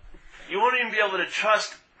anymore. You won't even be able to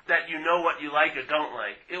trust that you know what you like or don't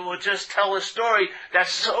like. It will just tell a story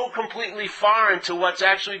that's so completely foreign to what's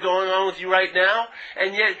actually going on with you right now,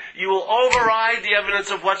 and yet you will override the evidence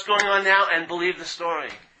of what's going on now and believe the story.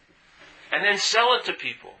 And then sell it to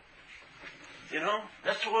people. You know,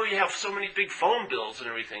 that's why we have so many big phone bills and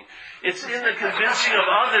everything. It's in the convincing of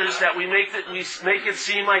others that we make it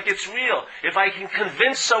seem like it's real. If I can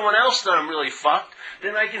convince someone else that I'm really fucked,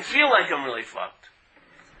 then I can feel like I'm really fucked.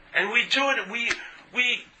 And we do it.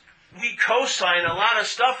 We co-sign a lot of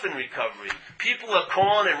stuff in recovery. People are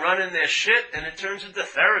calling and running their shit, and it turns into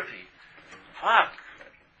therapy. Fuck.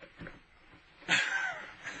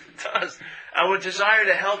 It does. Our desire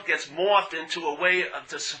to help gets morphed into a way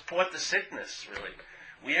to support the sickness, really.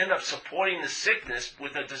 We end up supporting the sickness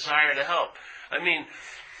with a desire to help. I mean,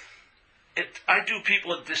 I do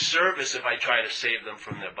people a disservice if I try to save them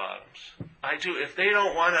from their bottoms. I do. If they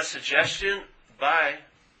don't want a suggestion, bye.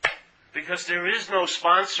 Because there is no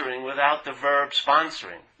sponsoring without the verb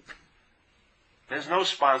sponsoring. There's no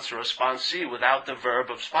sponsor or sponsee without the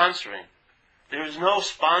verb of sponsoring. There is no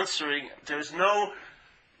sponsoring, there's no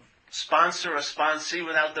sponsor or sponsee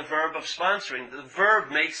without the verb of sponsoring. The verb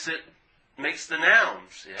makes the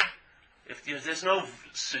nouns. Yeah? If there's no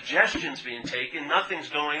suggestions being taken, nothing's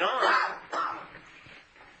going on.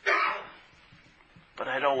 But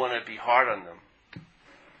I don't want to be hard on them.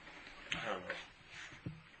 I don't know.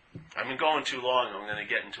 I've been going too long. I'm going to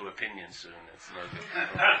get into opinions soon. It's no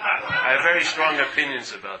good. I have very strong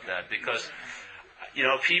opinions about that because,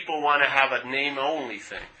 people want to have a name-only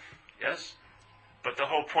thing. Yes? But the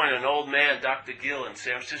whole point, an old man, Dr. Gill in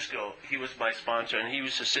San Francisco, he was my sponsor, and he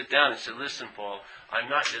used to sit down and say, listen, Paul, I'm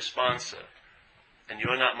not your sponsor, and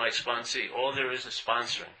you're not my sponsee. All there is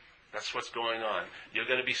sponsoring. That's what's going on. You're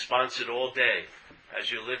going to be sponsored all day.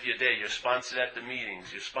 As you live your day, you're sponsored at the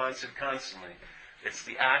meetings. You're sponsored constantly. It's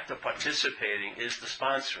the act of participating is the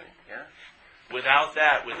sponsoring. Yeah? Without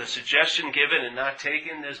that, with a suggestion given and not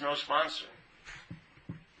taken, there's no sponsoring.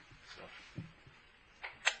 So,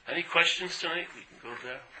 any questions tonight? We can go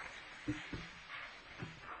there.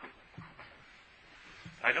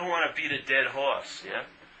 I don't want to beat a dead horse. Yeah?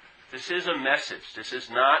 This is a message. This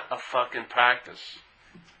is not a fucking practice.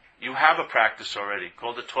 You have a practice already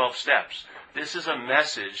called the 12 Steps. This is a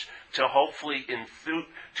message to hopefully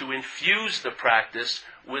infuse the practice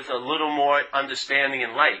with a little more understanding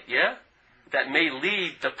and light, yeah? That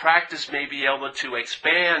the practice may be able to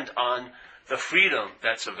expand on the freedom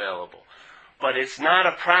that's available. But it's not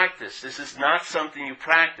a practice. This is not something you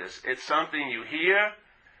practice. It's something you hear,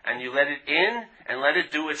 and you let it in, and let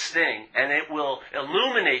it do its thing. And it will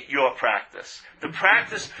illuminate your practice. The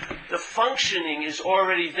practice, the functioning is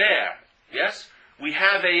already there, yes? We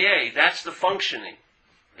have AA. That's the functioning.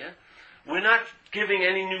 Yeah? We're not giving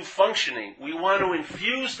any new functioning. We want to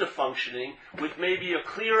infuse the functioning with maybe a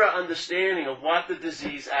clearer understanding of what the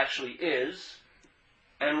disease actually is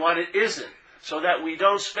and what it isn't, so that we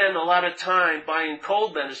don't spend a lot of time buying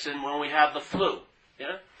cold medicine when we have the flu.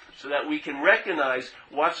 Yeah? So that we can recognize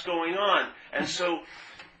what's going on. And so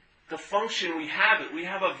the function, we have it. We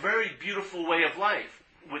have a very beautiful way of life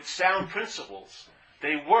with sound principles.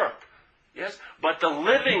 They work. Yes? But the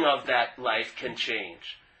living of that life can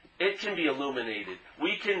change. It can be illuminated.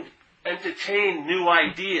 We can entertain new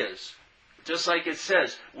ideas. Just like it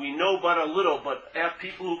says, we know but a little, but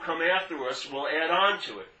people who come after us will add on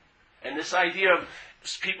to it. And this idea of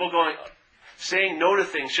people saying no to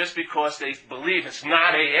things just because they believe it's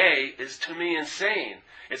not AA is, to me, insane.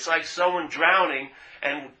 It's like someone drowning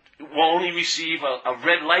and will only receive a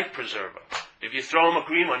red life preserver. If you throw them a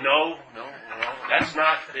green one, no, that's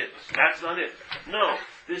not it. That's not it. No,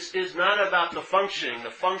 this is not about the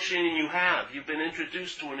functioning you have. You've been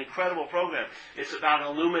introduced to an incredible program. It's about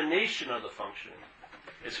illumination of the functioning.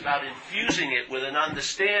 It's about infusing it with an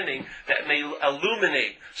understanding that may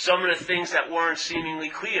illuminate some of the things that weren't seemingly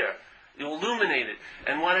clear. It illuminated.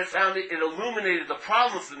 And what I found, it illuminated the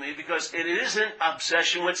problem for me because it isn't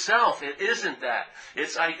obsession with self. It isn't that.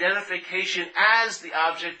 It's identification as the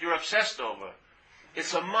object you're obsessed over.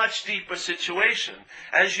 It's a much deeper situation,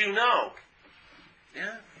 as you know.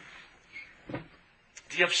 Yeah?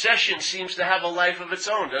 The obsession seems to have a life of its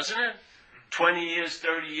own, doesn't it? 20 years,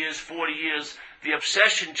 30 years, 40 years, the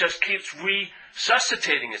obsession just keeps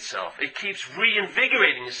resuscitating itself. It keeps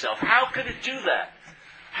reinvigorating itself. How could it do that?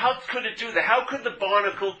 How could it do that? How could the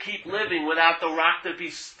barnacle keep living without the rock to be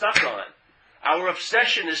stuck on? Our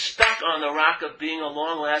obsession is stuck on the rock of being a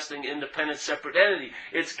long-lasting, independent, separate entity.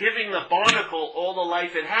 It's giving the barnacle all the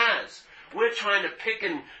life it has. We're trying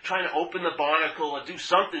to open the barnacle or do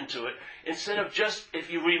something to it, instead of just, if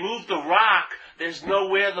you remove the rock, there's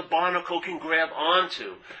nowhere the barnacle can grab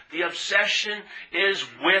onto. The obsession is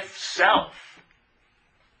with self.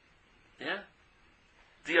 Yeah?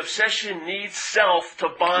 The obsession needs self to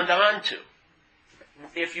bond onto.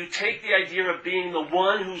 If you take the idea of being the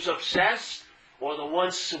one who's obsessed, or the one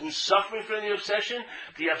who's suffering from the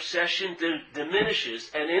obsession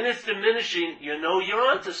diminishes. And in its diminishing, you know you're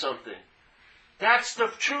onto something. That's the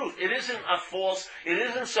truth. It isn't it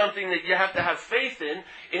isn't something that you have to have faith in.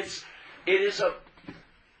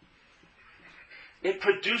 It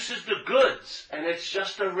produces the goods, and it's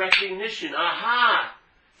just a recognition. Aha!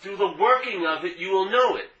 Through the working of it, you will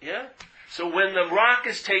know it. Yeah? So when the rock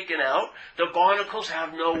is taken out, the barnacles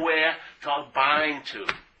have nowhere to bind to.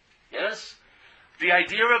 Yes? The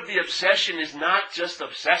idea of the obsession is not just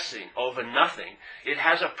obsessing over nothing. It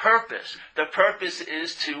has a purpose. The purpose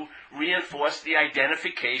is to reinforce the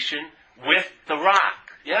identification with the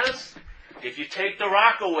rock. Yes? If you take the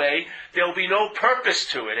rock away, there will be no purpose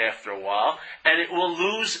to it after a while, and it will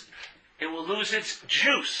lose its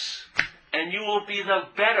juice, and you will be the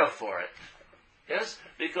better for it. Yes?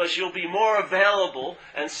 Because you'll be more available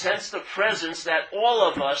and sense the presence that all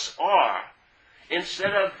of us are.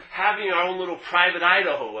 Instead of having our own little private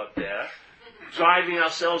Idaho up there, driving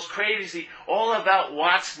ourselves crazy, all about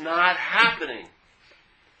what's not happening.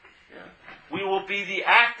 Yeah? We will be the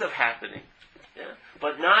act of happening. Yeah?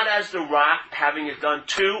 But not as the rock having it done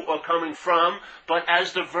to or coming from, but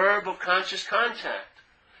as the verb of conscious contact.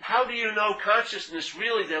 How do you know consciousness?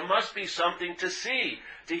 Really, there must be something to see,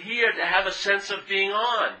 to hear, to have a sense of being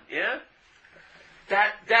on. Yeah?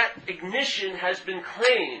 That ignition has been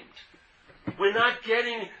claimed. We're not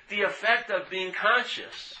getting the effect of being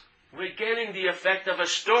conscious. We're getting the effect of a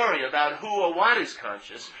story about who or what is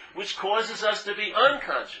conscious, which causes us to be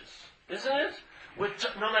unconscious. Isn't it?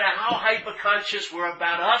 No matter how hyper-conscious we're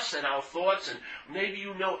about us and our thoughts, and maybe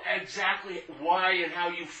you know exactly why and how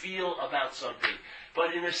you feel about something,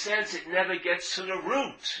 but in a sense it never gets to the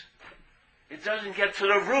root. It doesn't get to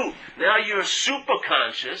the root. Now you're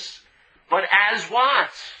super-conscious, but as what?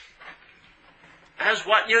 As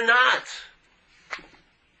what you're not.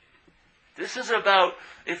 This is about,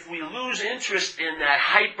 if we lose interest in that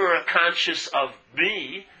hyper-conscious of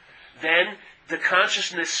me, then the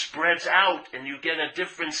consciousness spreads out and you get a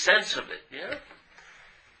different sense of it. Yeah?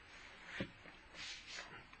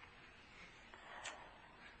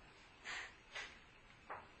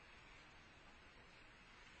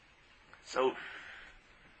 So,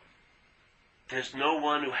 there's no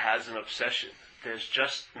one who has an obsession. There's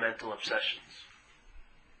just mental obsessions.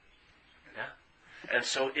 Yeah? And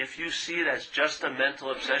so if you see it as just a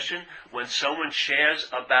mental obsession, when someone shares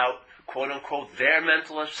about, quote-unquote, their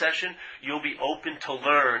mental obsession, you'll be open to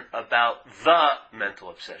learn about the mental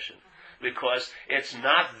obsession. Because it's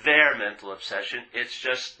not their mental obsession, it's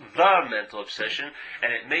just the mental obsession,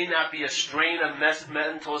 and it may not be a strain of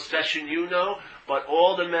mental obsession you know, but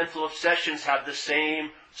all the mental obsessions have the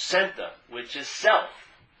same center, which is self.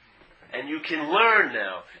 And you can learn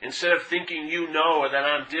now, instead of thinking you know or that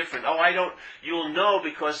I'm different. Oh, I don't, you'll know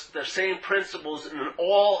because the same principles in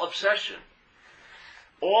all obsession.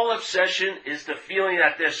 All obsession is the feeling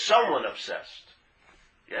that there's someone obsessed.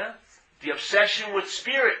 Yeah? The obsession with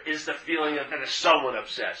spirit is the feeling that there's someone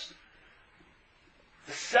obsessed.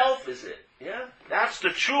 The self is it. Yeah? That's the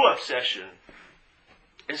true obsession.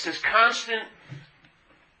 It's this constant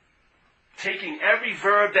taking every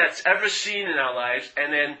verb that's ever seen in our lives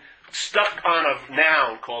and then stuck on a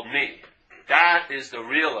noun called me. That is the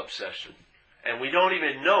real obsession. And we don't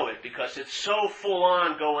even know it because it's so full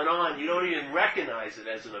on going on, you don't even recognize it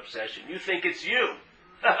as an obsession. You think it's you.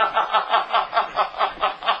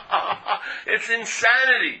 It's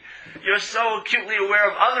insanity. You're so acutely aware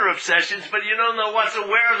of other obsessions, but you don't know what's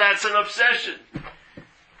aware of that's an obsession.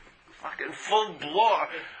 Fucking full blur.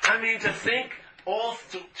 I mean, to think all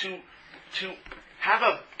to have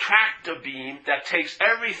a tractor beam that takes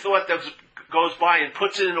every thought that goes by and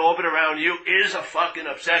puts it in orbit around you is a fucking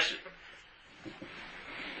obsession.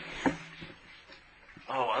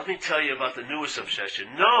 Oh, let me tell you about the newest obsession.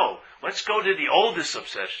 No, let's go to the oldest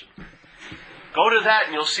obsession. Go to that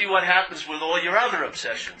and you'll see what happens with all your other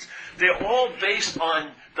obsessions. They're all based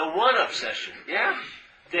on the one obsession, yeah?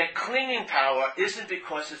 Their clinging power isn't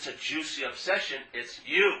because it's a juicy obsession, it's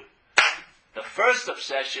you. The first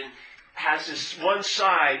obsession has this one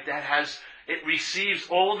side that it receives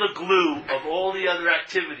all the glue of all the other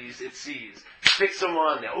activities it sees. Sticks them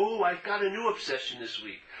on there. Oh, I've got a new obsession this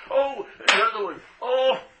week. Oh, another one.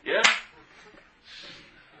 Oh, yeah.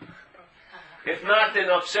 If not, then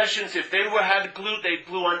obsessions, if they had glue, they'd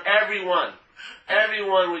glue on everyone.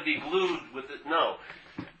 Everyone would be glued with it. No.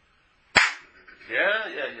 Yeah.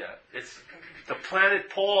 It's the planet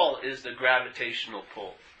Paul is the gravitational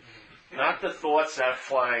pull. Not the thoughts that are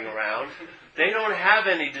flying around. They don't have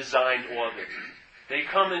any designed orbit. They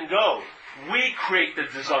come and go. We create the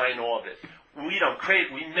design orbit. We don't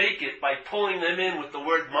create, we make it by pulling them in with the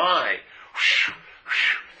word my.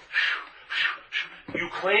 You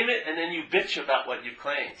claim it, and then you bitch about what you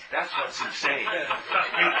claimed. That's what's insane.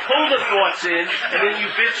 You pull the thoughts in, and then you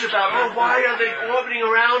bitch about, oh, why are they orbiting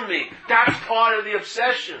around me? That's part of the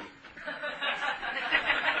obsession.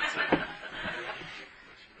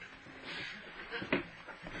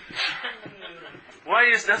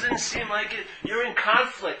 Doesn't it seem like it? You're in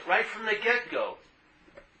conflict right from the get-go.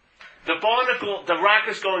 The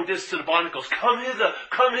rocker's going this to the barnacles. Come hither.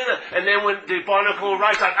 And then when the barnacle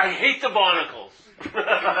arrives, I hate the barnacles.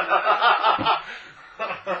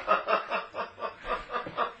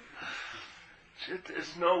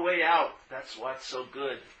 There's no way out. That's what's so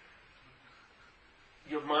good.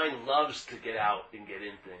 Your mind loves to get out and get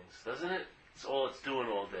in things, doesn't it? It's all it's doing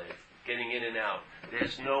all day, getting in and out.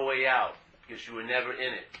 There's no way out because you were never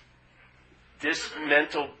in it. This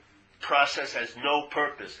mental process has no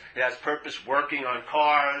purpose. It has purpose working on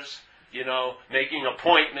cars, making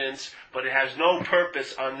appointments, but it has no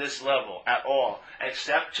purpose on this level at all,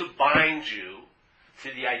 except to bind you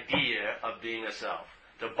to the idea of being a self,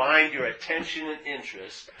 to bind your attention and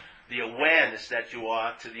interest, the awareness that you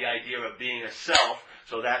are, to the idea of being a self,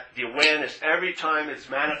 so that the awareness, every time it's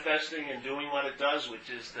manifesting and doing what it does, which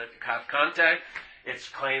is to have contact, it's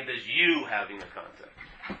claimed as you having the contact.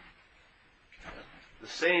 The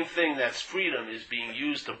same thing that's freedom is being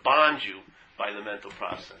used to bond you by the mental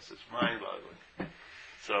process. It's mind-boggling.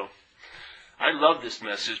 So, I love this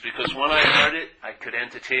message because when I heard it, I could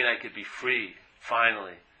entertain, I could be free,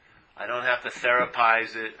 finally. I don't have to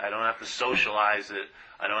therapize it, I don't have to socialize it,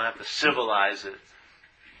 I don't have to civilize it.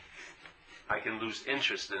 I can lose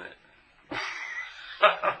interest in it.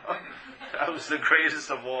 That was the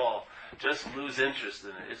greatest of all. Just lose interest in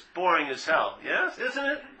it. It's boring as hell. Yes, isn't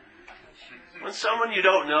it? When someone you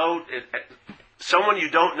don't know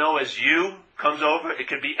as you comes over, it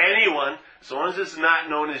could be anyone, as long as it's not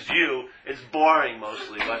known as you, it's boring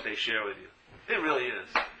mostly what they share with you. It really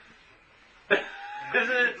is.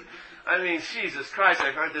 Isn't it? I mean, Jesus Christ,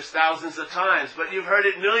 I've heard this thousands of times, but you've heard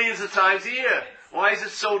it millions of times here. Why is it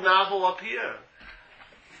so novel up here?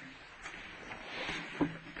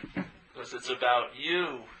 Because it's about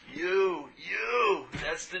you.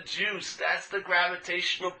 That's the juice. That's the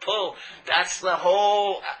gravitational pull. That's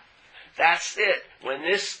it. When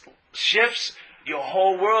this shifts, your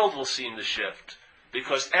whole world will seem to shift.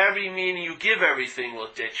 Because every meaning you give everything will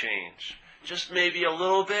change. Just maybe a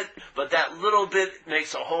little bit, but that little bit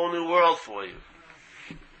makes a whole new world for you.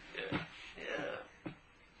 Yeah.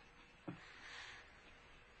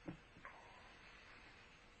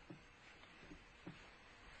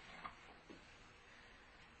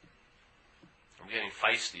 I'm getting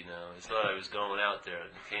feisty now. I thought I was going out there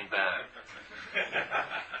and came back.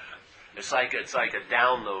 It's like a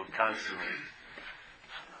download constantly.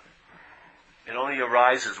 It only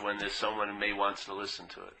arises when there's someone who may wants to listen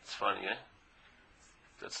to it. It's funny, eh?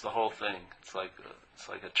 That's the whole thing. It's like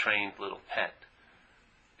a trained little pet.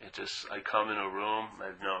 I come in a room,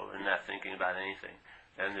 I'm not thinking about anything.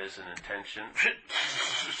 And there's an intention.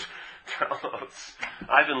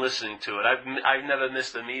 I've been listening to it. I've never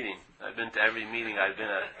missed a meeting. I've been to every meeting I've been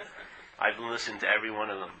at. I've listened to every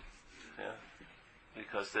one of them. Yeah.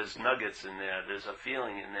 Because there's nuggets in there. There's a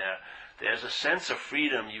feeling in there. There's a sense of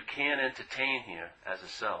freedom you can't entertain here as a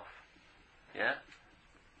self. Yeah?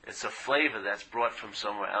 It's a flavor that's brought from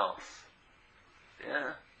somewhere else.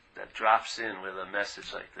 Yeah? That drops in with a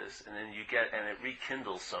message like this. And then and it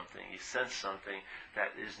rekindles something. You sense something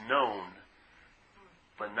that is known,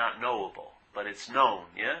 but not knowable. But it's known,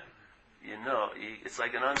 yeah? It's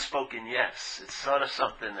like an unspoken yes. It's sort of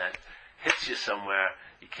something that hits you somewhere.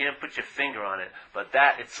 You can't put your finger on it. But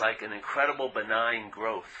it's like an incredible benign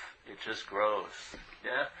growth. It just grows,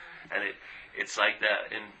 yeah? And it's like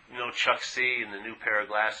that in, Chuck C. in The New Pair of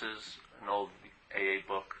Glasses, an old AA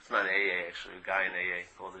book. It's not AA, actually, a guy in AA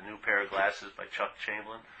called The New Pair of Glasses by Chuck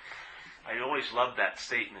Chamberlain. I always loved that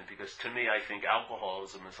statement because to me, I think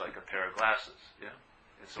alcoholism is like a pair of glasses, yeah?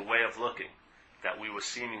 It's a way of looking that we were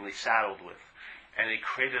seemingly saddled with. And it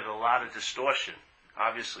created a lot of distortion.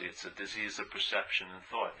 Obviously, it's a disease of perception and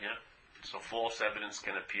thought, yeah? So false evidence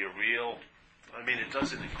can appear real. I mean, it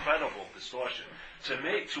does an incredible distortion.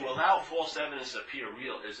 To allow false evidence to appear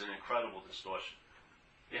real is an incredible distortion.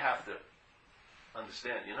 You have to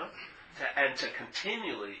understand, and to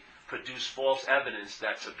continually produce false evidence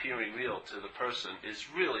that's appearing real to the person is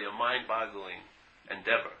really a mind-boggling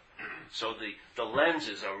endeavor. So the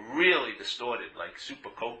lenses are really distorted, like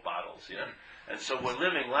super Coke bottles, yeah? And so we're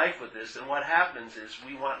living life with this, and what happens is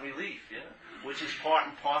we want relief, yeah? Which is part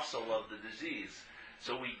and parcel of the disease.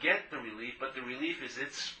 So we get the relief, but the relief is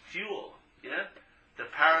its fuel, yeah? the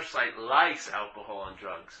parasite likes alcohol and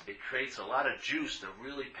drugs. It creates a lot of juice to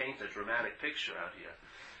really paint a dramatic picture out here.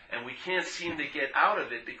 And we can't seem to get out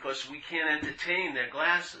of it because we can't entertain their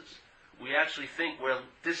glasses. We actually think, well,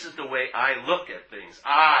 this is the way I look at things.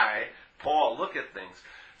 I, Paul, look at things.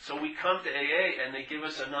 So we come to AA and they give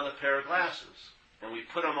us another pair of glasses. And we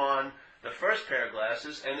put them on the first pair of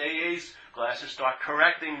glasses, and AA's glasses start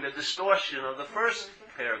correcting the distortion of the first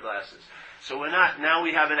pair of glasses. So now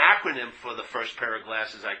we have an acronym for the first pair of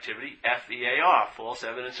glasses activity, FEAR, false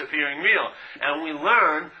evidence appearing real. And we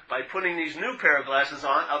learn by putting these new pair of glasses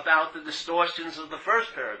on about the distortions of the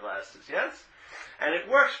first pair of glasses, yes? And it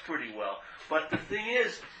works pretty well. But the thing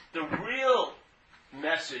is, the real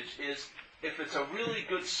message is, if it's a really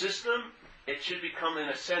good system, it should become, in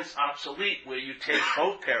a sense, obsolete, where you take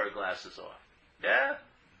both pair of glasses off. Yeah?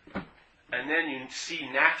 And then you see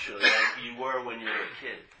naturally, like you were when you were a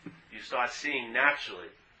kid. You start seeing naturally.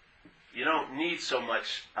 You don't need so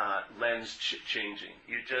much lens changing.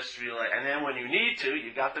 You just realize, and then when you need to,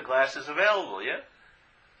 you got the glasses available, yeah?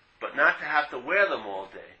 But not to have to wear them all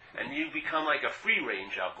day. And you become like a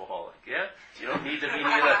free-range alcoholic, yeah? You don't need to be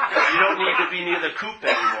near the coop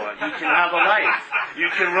anymore. You can have a life. You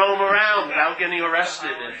can roam around without getting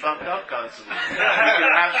arrested and fucked up constantly. You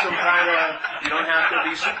can have some kind of, you don't have to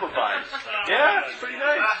be supervised. Yeah, it's pretty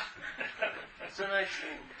nice. It's a nice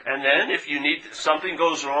thing. And then if you need, something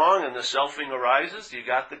goes wrong and the selfing arises, you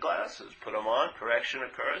got the glasses. Put them on, correction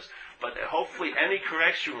occurs. But hopefully any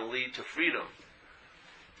correction will lead to freedom.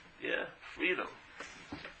 Yeah, freedom.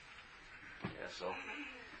 Yeah, so.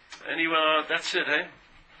 Anyway, that's it, eh?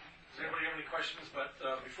 Does anybody have any questions? But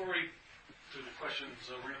before we do the questions,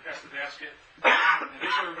 we're going to pass the basket. And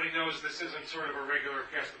just so everybody knows, this isn't sort of a regular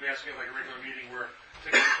pass the basket, like a regular meeting. We're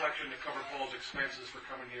taking a collection to cover Paul's expenses for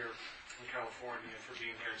coming here from California and for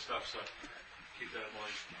being here and stuff. So keep that in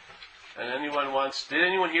mind. And did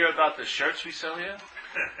anyone hear about the shirts we sell here?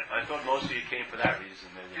 I thought most of you came for that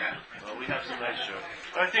reason, maybe. Yeah. Well, we have some nice shirts.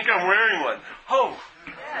 I think I'm wearing one. Oh!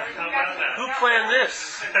 Who planned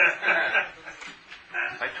this?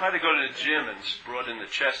 I tried to go to the gym and broaden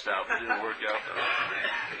the chest out, but it didn't work out.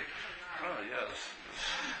 Oh, yes.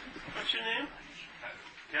 What's your name?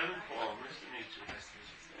 Kevin Paul. Nice to meet you.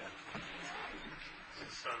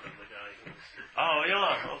 Son of the guy who was sitting. Oh, you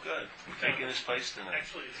are? Oh, good. Taking his place tonight.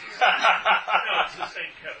 Actually, it's the same. No, it's the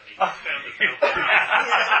same Kevin. He found it.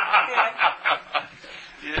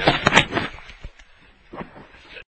 Yeah.